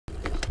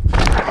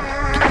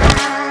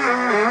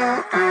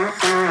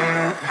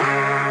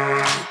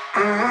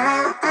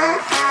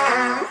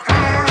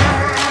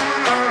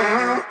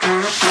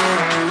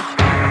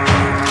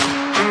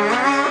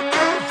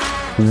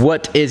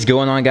What is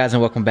going on, guys,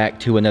 and welcome back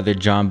to another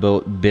John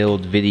boat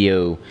build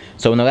video.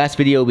 So in the last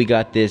video we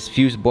got this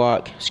fuse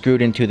block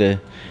screwed into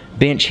the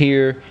bench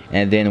here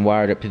and then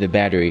wired up to the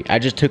battery. I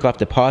just took off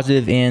the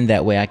positive end,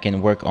 that way I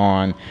can work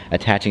on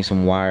attaching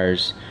some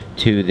wires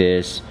to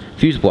this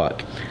fuse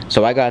block.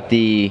 So I got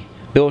the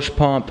bilge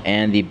pump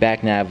and the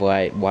back nav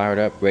light wired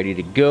up, ready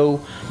to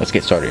go. Let's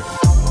get started.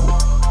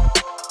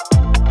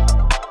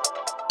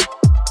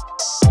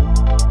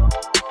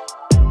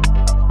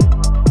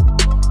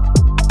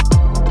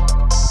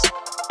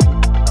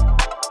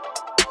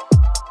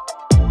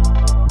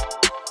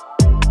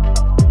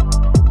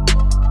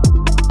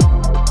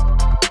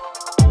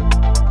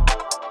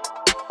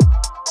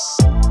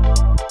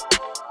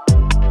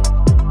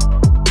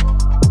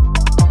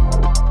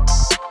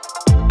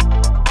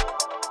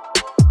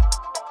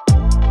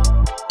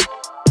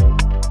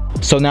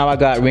 So now I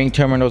got ring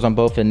terminals on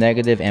both the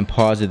negative and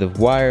positive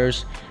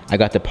wires. I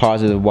got the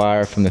positive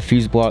wire from the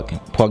fuse block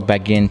plugged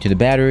back into the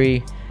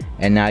battery,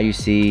 and now you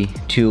see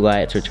two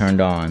lights are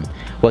turned on.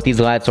 What these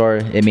lights are,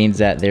 it means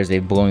that there's a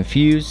blown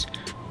fuse.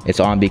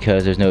 It's on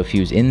because there's no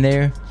fuse in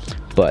there,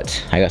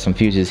 but I got some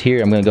fuses here.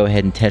 I'm gonna go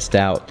ahead and test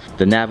out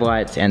the nav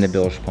lights and the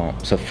bilge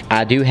pump. So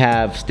I do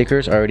have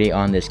stickers already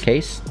on this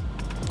case.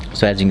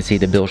 So as you can see,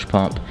 the bilge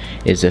pump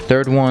is the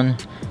third one.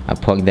 I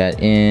plugged that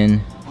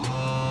in,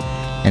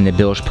 and the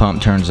bilge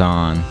pump turns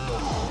on.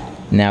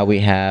 Now we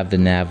have the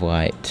nav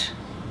light,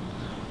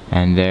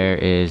 and there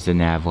is the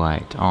nav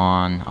light,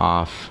 on,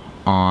 off,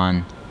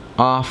 on,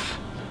 off.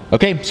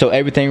 Okay, so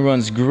everything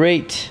runs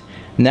great.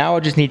 Now I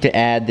just need to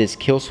add this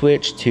kill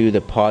switch to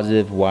the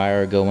positive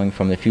wire going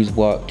from the fuse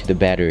block to the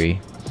battery.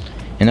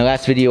 In the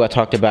last video I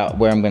talked about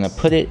where I'm gonna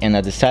put it, and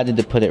I decided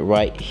to put it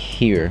right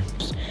here.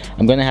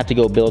 I'm gonna have to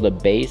go build a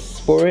base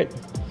for it,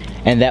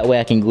 and that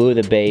way I can glue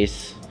the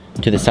base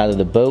to the side of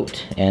the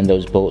boat, and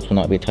those bolts will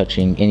not be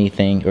touching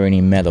anything or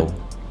any metal.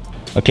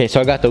 Okay,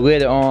 so I got the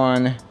lid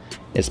on.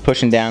 It's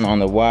pushing down on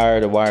the wire.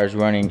 The wire is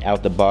running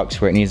out the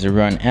box where it needs to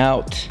run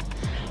out.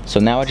 So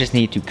now I just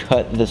need to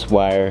cut this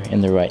wire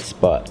in the right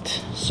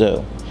spot.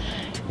 So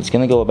it's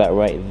gonna go about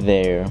right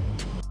there.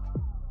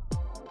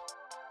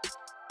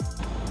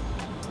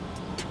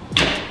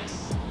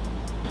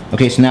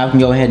 Okay, so now I can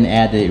go ahead and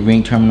add the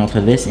ring terminal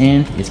to this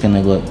end. It's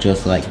gonna look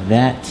just like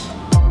that.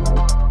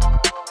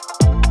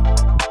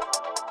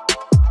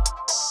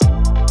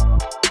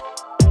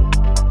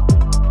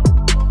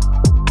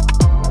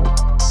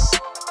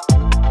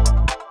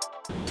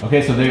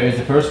 Okay, so there is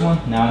the first one.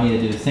 Now I need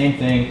to do the same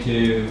thing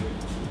to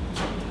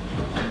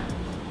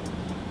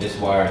this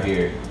wire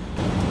here.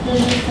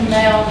 There's just the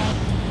mail.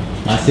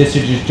 My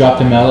sister just dropped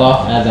the mail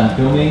off as I'm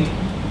filming,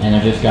 and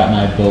I just got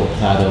my boat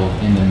title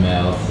in the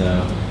mail,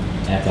 so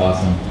that's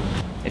awesome.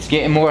 It's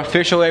getting more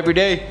official every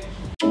day.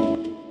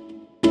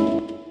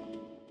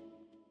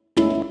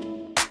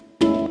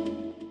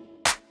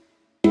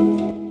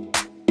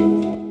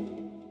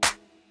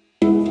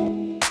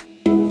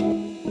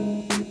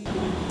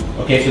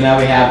 Okay, so now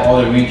we have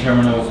all the ring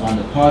terminals on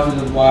the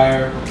positive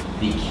wire.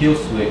 The kill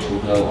switch will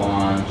go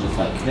on just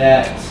like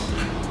that.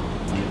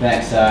 On the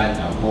back side,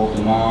 I'll bolt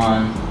them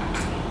on,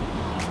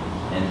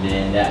 and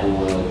then that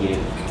will give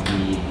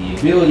me the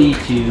ability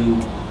to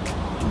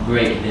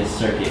break this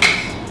circuit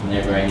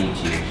whenever I need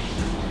to.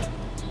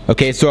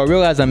 Okay, so I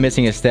realized I'm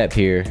missing a step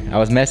here. I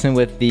was messing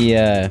with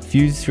the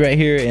fuse right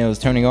here, and it was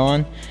turning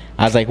on.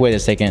 I was like, wait a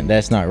second,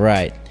 that's not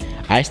right.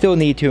 I still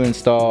need to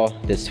install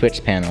the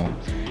switch panel.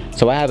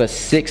 So I have a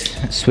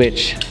 6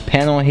 switch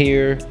panel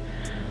here,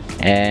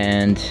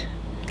 and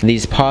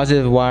these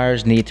positive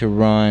wires need to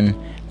run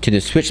to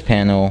the switch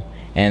panel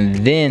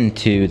and then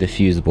to the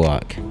fuse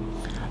block.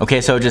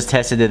 Okay, so just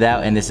tested it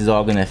out, and this is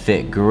all gonna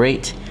fit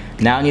great.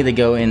 Now I need to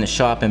go in the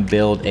shop and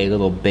build a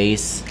little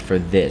base for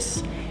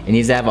this. It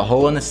needs to have a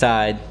hole in the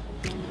side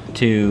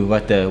to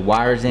let the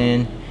wires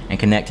in and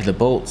connect to the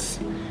bolts,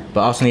 but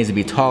also needs to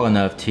be tall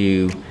enough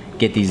to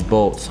get these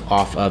bolts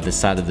off of the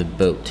side of the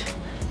boat.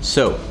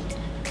 So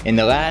in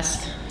the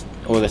last,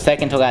 or the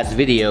second to last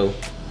video,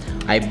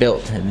 I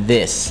built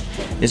this.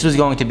 This was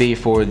going to be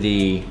for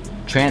the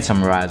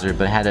transom riser,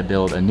 but I had to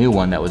build a new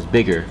one that was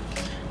bigger.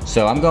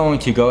 So I'm going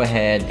to go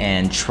ahead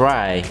and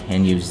try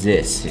and use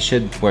this. It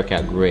should work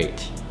out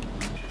great.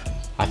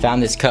 I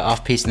found this cut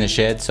off piece in the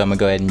shed, so I'm gonna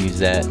go ahead and use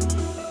that.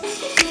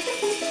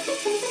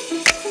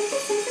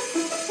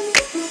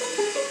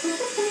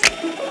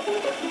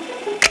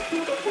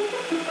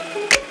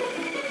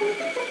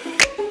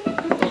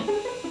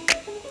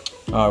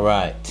 All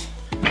right,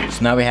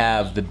 so now we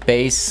have the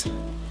base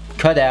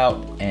cut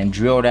out and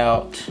drilled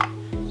out.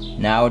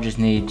 Now I just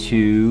need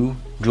to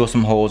drill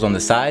some holes on the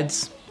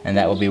sides, and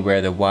that will be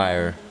where the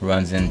wire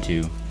runs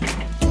into.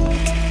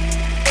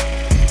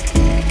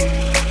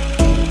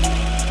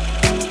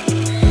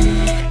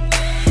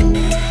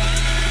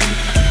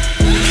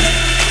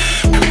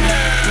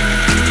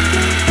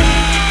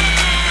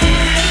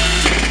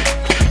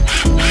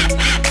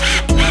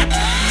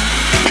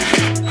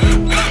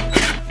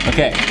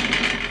 Okay.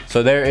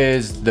 So there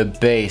is the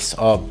base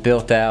all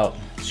built out,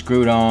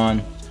 screwed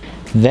on.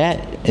 That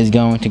is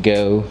going to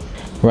go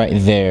right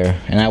there.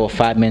 And I will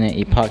 5-minute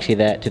epoxy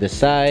that to the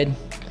side.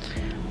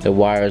 The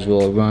wires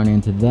will run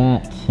into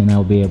that, and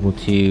I'll be able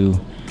to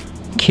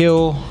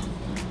kill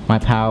my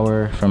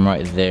power from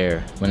right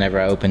there whenever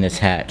I open this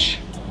hatch.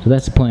 So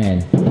that's the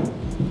plan.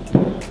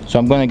 So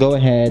I'm gonna go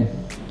ahead,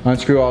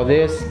 unscrew all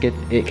this, get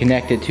it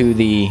connected to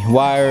the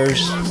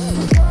wires.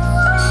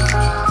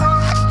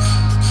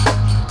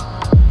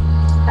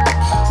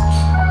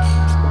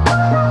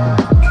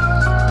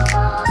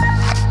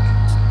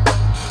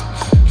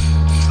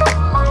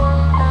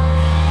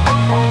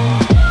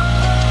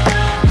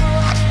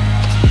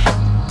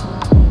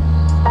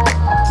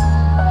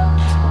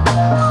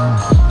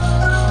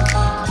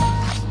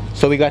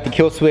 So we got the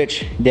kill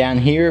switch down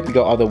here. We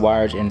got all the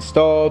wires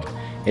installed.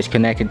 It's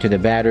connected to the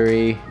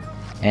battery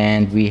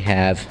and we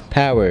have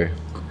power.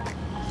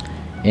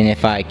 And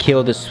if I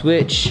kill the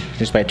switch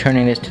just by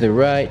turning this to the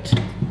right,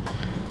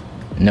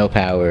 no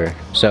power.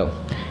 So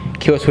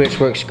kill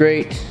switch works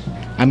great.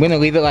 I'm gonna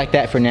leave it like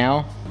that for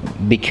now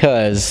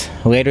because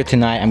later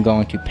tonight I'm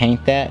going to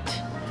paint that,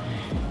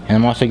 and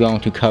I'm also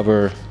going to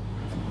cover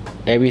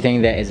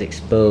everything that is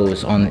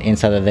exposed on the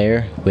inside of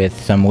there with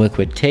some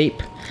liquid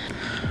tape.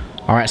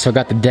 Alright, so I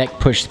got the deck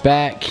pushed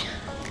back.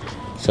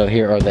 So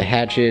here are the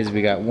hatches.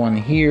 We got one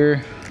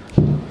here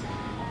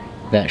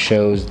that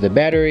shows the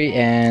battery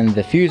and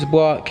the fuse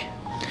block.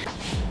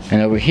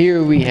 And over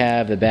here we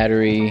have the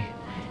battery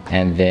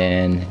and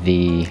then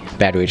the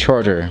battery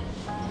charger.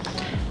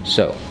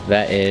 So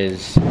that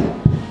is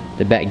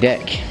the back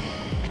deck.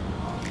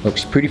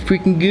 Looks pretty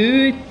freaking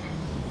good.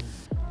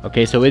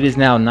 Okay, so it is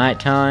now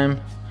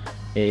nighttime.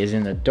 It is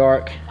in the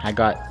dark. I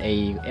got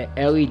a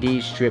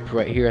LED strip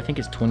right here. I think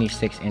it's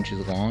 26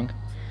 inches long.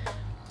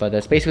 But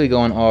that's basically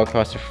going all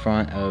across the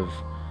front of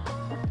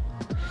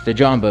the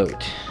JON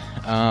boat.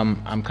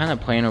 I'm kind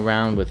of playing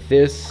around with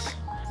this.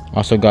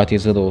 Also got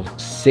these little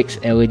 6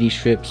 LED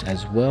strips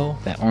as well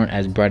that aren't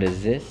as bright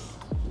as this.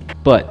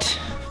 But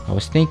I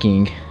was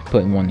thinking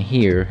putting one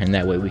here, and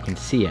that way we can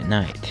see at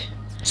night.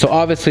 So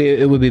obviously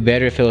it would be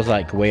better if it was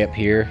like way up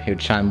here. It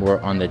would shine more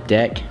on the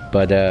deck,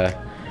 but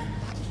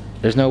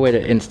there's no way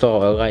to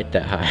install a light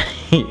that high.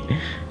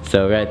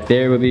 So right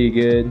there would be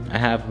good. I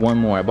have one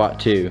more, I bought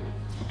 2.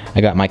 I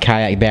got my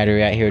kayak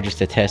battery out here just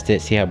to test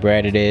it, see how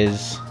bright it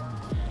is.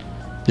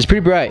 It's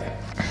pretty bright.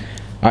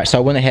 Alright, so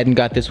I went ahead and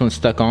got this one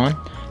stuck on.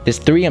 This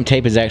 3M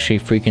tape is actually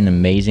freaking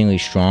amazingly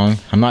strong.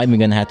 I'm not even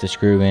gonna have to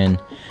screw in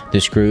the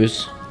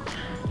screws.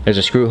 There's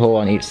a screw hole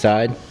on each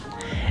side.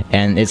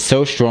 And it's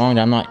so strong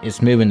that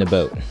it's moving the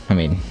boat. I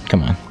mean,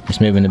 come on,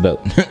 it's moving the boat.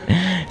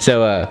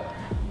 So,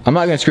 I'm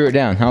not gonna screw it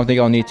down. I don't think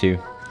I'll need to.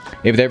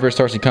 If it ever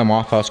starts to come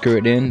off, I'll screw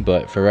it in,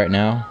 but for right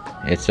now,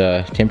 it's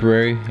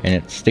temporary and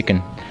it's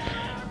sticking.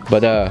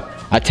 But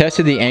I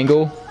tested the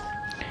angle,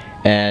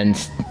 and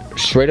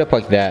straight up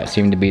like that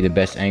seemed to be the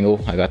best angle.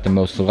 I got the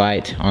most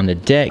light on the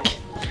deck.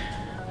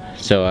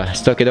 So I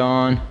stuck it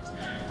on.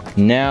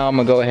 Now I'm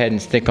gonna go ahead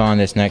and stick on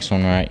this next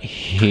one right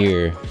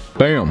here.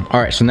 Bam!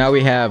 Alright, so now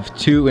we have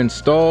 2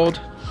 installed.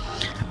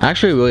 I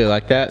actually really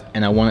like that,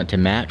 and I want it to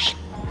match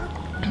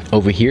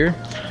over here.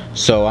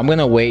 So I'm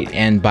gonna wait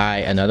and buy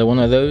another one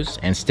of those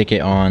and stick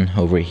it on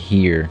over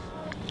here.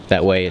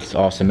 That way it's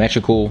all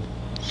symmetrical.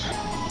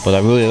 But I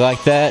really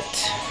like that.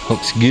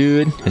 Looks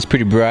good. It's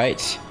pretty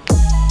bright.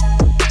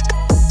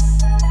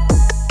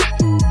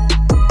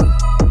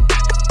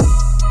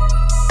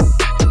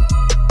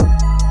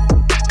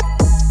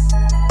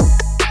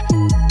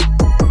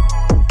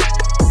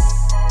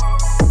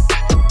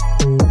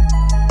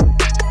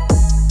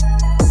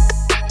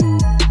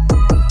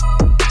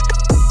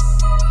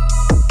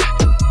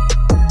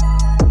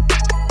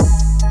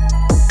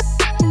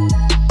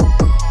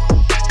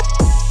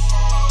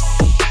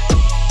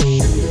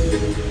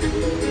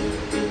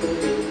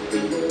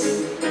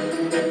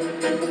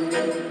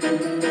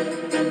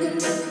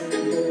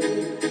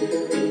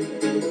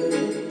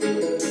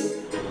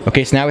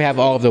 Okay, so now we have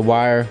all of the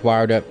wire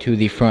wired up to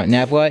the front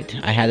nav light.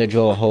 I had to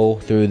drill a hole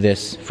through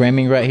this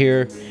framing right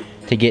here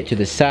to get to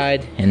the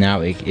side, and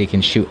now it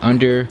can shoot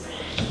under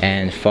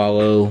and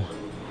follow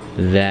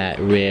that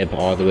rib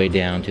all the way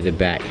down to the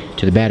back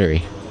to the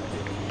battery.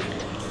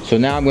 So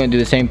now I'm going to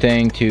do the same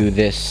thing to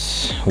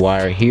this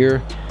wire here.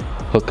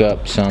 Hook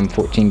up some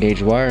 14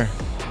 gauge wire.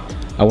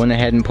 I went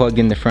ahead and plugged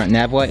in the front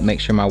nav light, make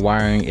sure my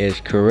wiring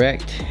is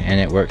correct, and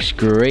it works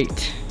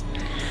great.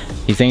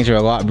 These things are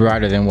a lot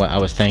brighter than what I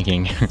was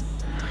thinking.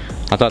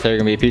 I thought they were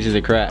gonna be pieces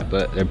of crap,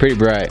 but they're pretty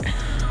bright.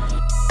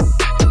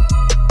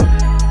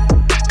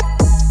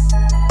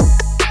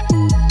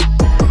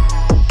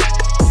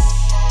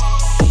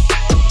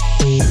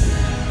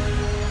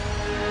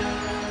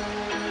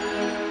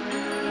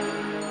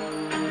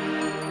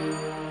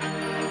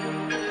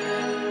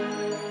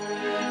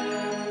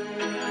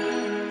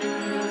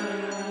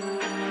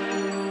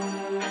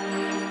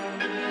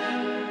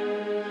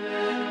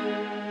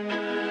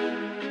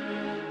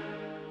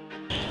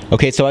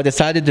 Okay, so I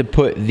decided to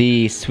put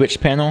the switch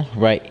panel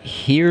right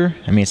here.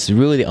 I mean, it's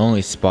really the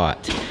only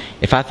spot.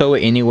 If I throw it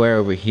anywhere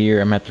over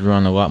here, I'm gonna have to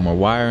run a lot more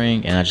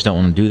wiring, and I just don't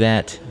want to do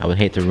that. I would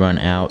hate to run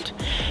out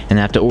and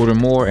have to order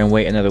more and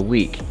wait another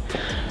week.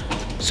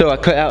 So I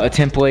cut out a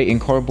template in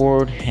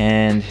cardboard,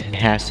 and it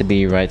has to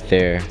be right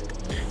there.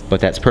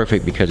 But that's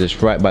perfect because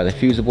it's right by the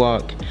fuse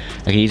block.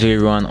 I can easily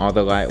run all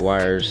the light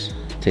wires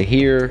to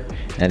here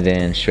and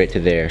then straight to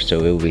there. So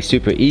it will be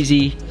super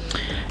easy.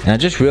 And I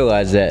just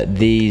realized that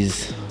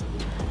these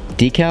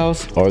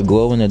decals are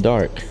glow in the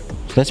dark.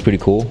 So that's pretty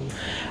cool.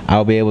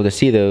 I'll be able to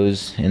see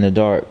those in the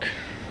dark.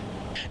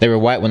 They were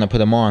white when I put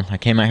them on. I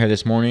came out here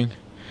this morning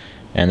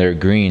and they're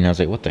green. I was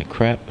like, what the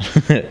crap?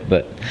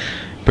 But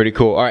pretty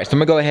cool. All right, so I'm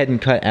gonna go ahead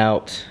and cut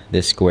out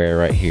this square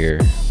right here.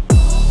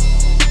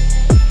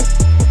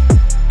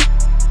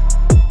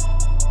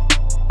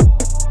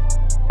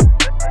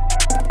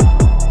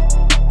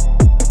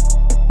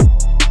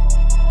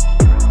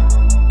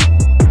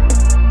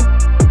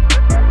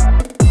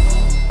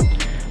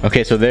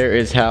 Okay, so there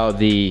is how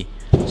the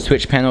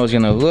switch panel is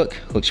gonna look.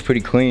 Looks pretty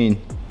clean.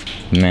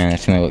 Man,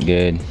 that's gonna look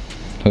good.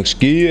 Looks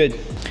good.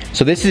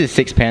 So this is a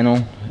 6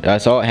 panel.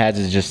 So all it has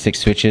is just 6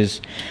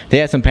 switches. They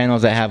have some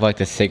panels that have like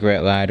the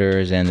cigarette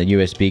lighters and the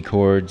USB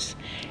cords.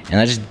 And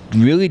I just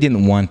really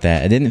didn't want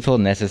that. It didn't feel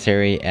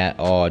necessary at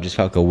all. It just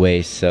felt like a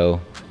waste. So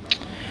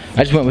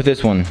I just went with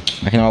this one.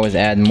 I can always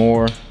add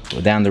more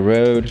down the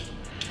road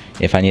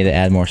if I need to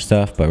add more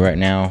stuff. But right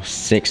now,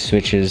 6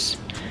 switches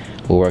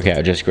will work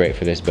out just great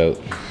for this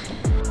boat.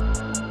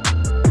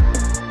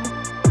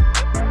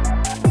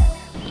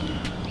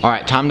 All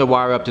right, time to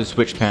wire up the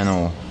switch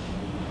panel.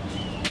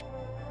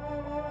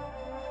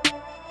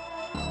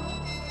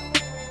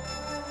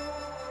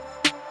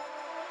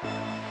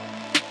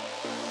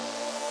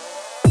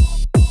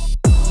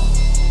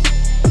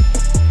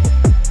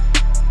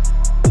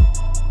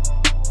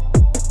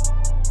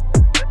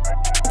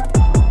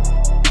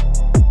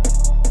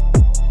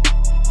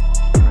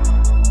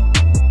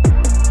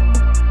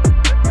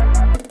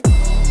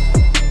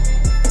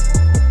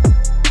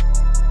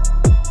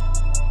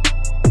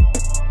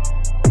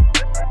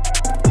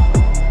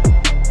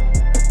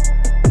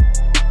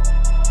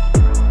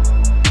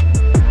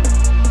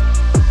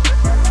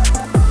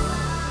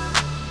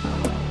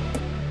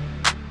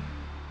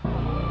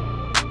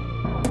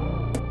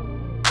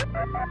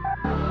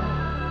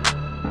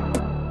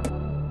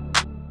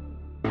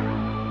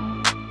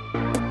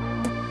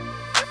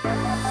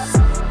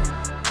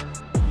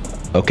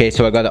 Okay,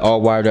 so I got it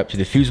all wired up to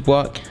the fuse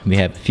block. We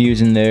have a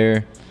fuse in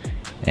there,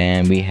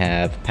 and we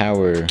have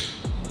power.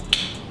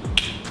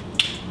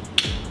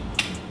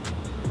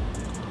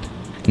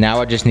 Now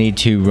I just need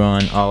to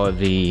run all of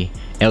the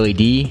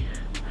LED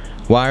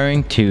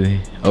wiring to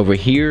over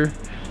here,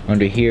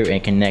 under here,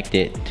 and connect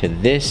it to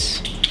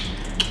this.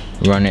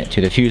 Run it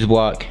to the fuse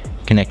block,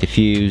 connect the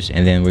fuse,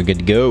 and then we're good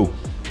to go.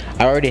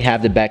 I already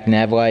have the back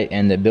nav light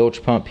and the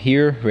bilge pump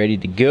here ready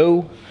to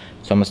go,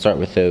 so I'm gonna start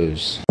with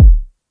those.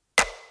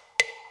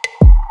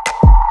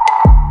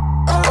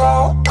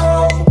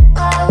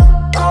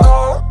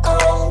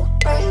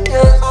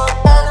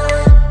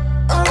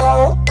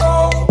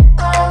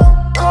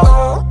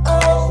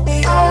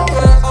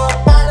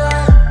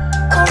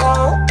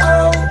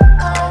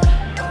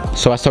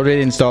 So I started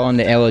installing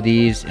the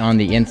LEDs on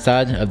the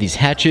inside of these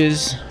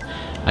hatches.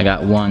 I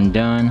got one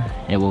done.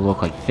 It will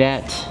look like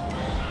that.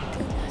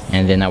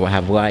 And then I will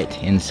have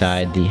light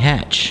inside the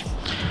hatch.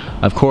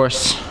 Of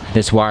course,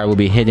 this wire will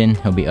be hidden.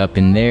 It'll be up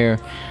in there,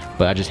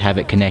 but I just have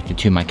it connected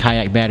to my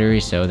kayak battery,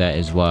 so that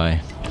is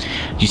why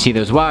you see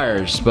those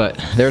wires.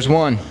 But there's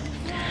one.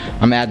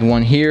 I'm adding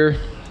one here,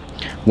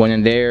 one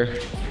in there,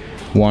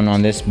 one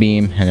on this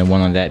beam, and then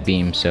one on that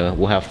beam. So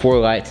we'll have 4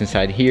 lights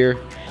inside here.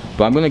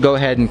 But I'm gonna go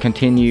ahead and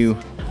continue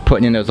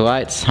putting in those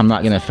lights. I'm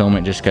not gonna film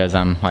it just cause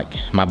I'm like,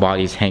 my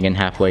body's hanging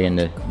halfway in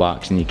the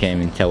box and you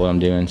can't even tell what I'm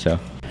doing, so.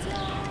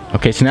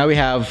 Okay, so now we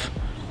have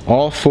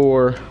all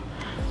 4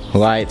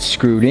 lights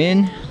screwed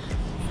in.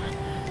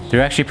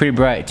 They're actually pretty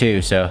bright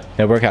too, so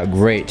they'll work out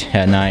great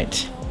at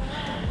night.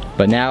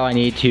 But now I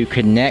need to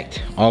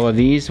connect all of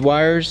these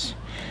wires,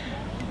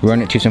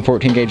 run it to some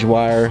 14 gauge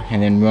wire,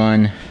 and then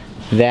run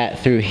that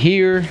through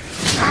here.